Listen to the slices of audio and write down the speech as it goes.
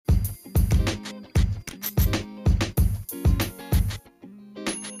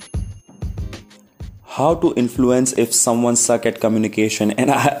how to influence if someone suck at communication. And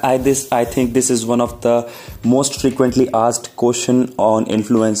I think this is one of the most frequently asked question on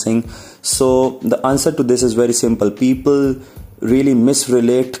influencing. So the answer to this is very simple. People really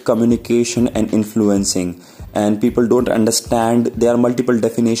misrelate communication and influencing, and people don't understand there are multiple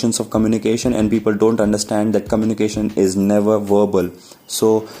definitions of communication, and people don't understand that communication is never verbal.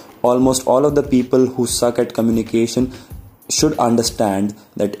 So almost all of the people who suck at communication should understand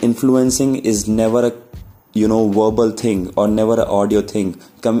that influencing is never a verbal thing or never an audio thing.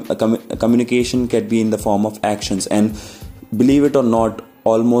 Communication can be in the form of actions, and believe it or not,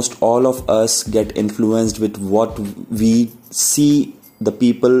 almost all of us get influenced with what we see the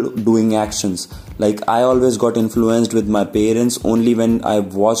people doing actions. Like I always got influenced with my parents only when I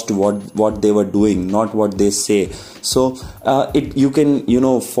watched what they were doing, not what they say. So you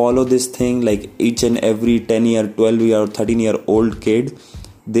can follow this thing. Like each and every 10-year, 12-year or 13-year old kid,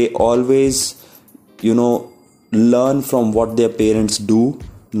 they always learn from what their parents do,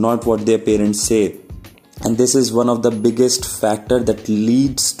 not what their parents say. And this is one of the biggest factor that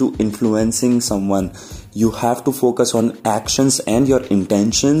leads to influencing someone. You have to focus on actions and your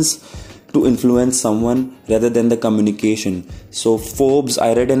intentions to influence someone rather than the communication. So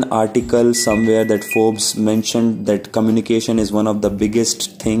I read an article somewhere that Forbes mentioned that communication is one of the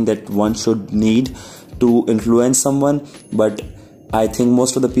biggest thing that one should need to influence someone. But I think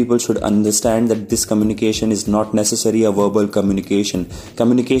most of the people should understand that this communication is not necessarily a verbal communication.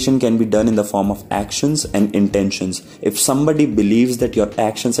 Communication can be done in the form of actions and intentions. If somebody believes that your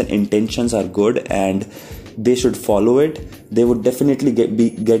actions and intentions are good and they should follow it, they would definitely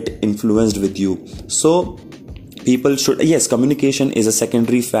get influenced with you. So people should, yes, communication is a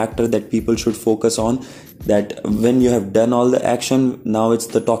secondary factor that people should focus on. That when you have done all the action, now it's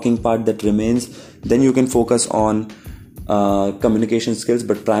the talking part that remains. Then you can focus on communication skills,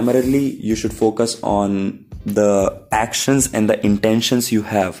 but primarily you should focus on the actions and the intentions you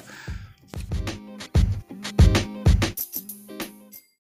have.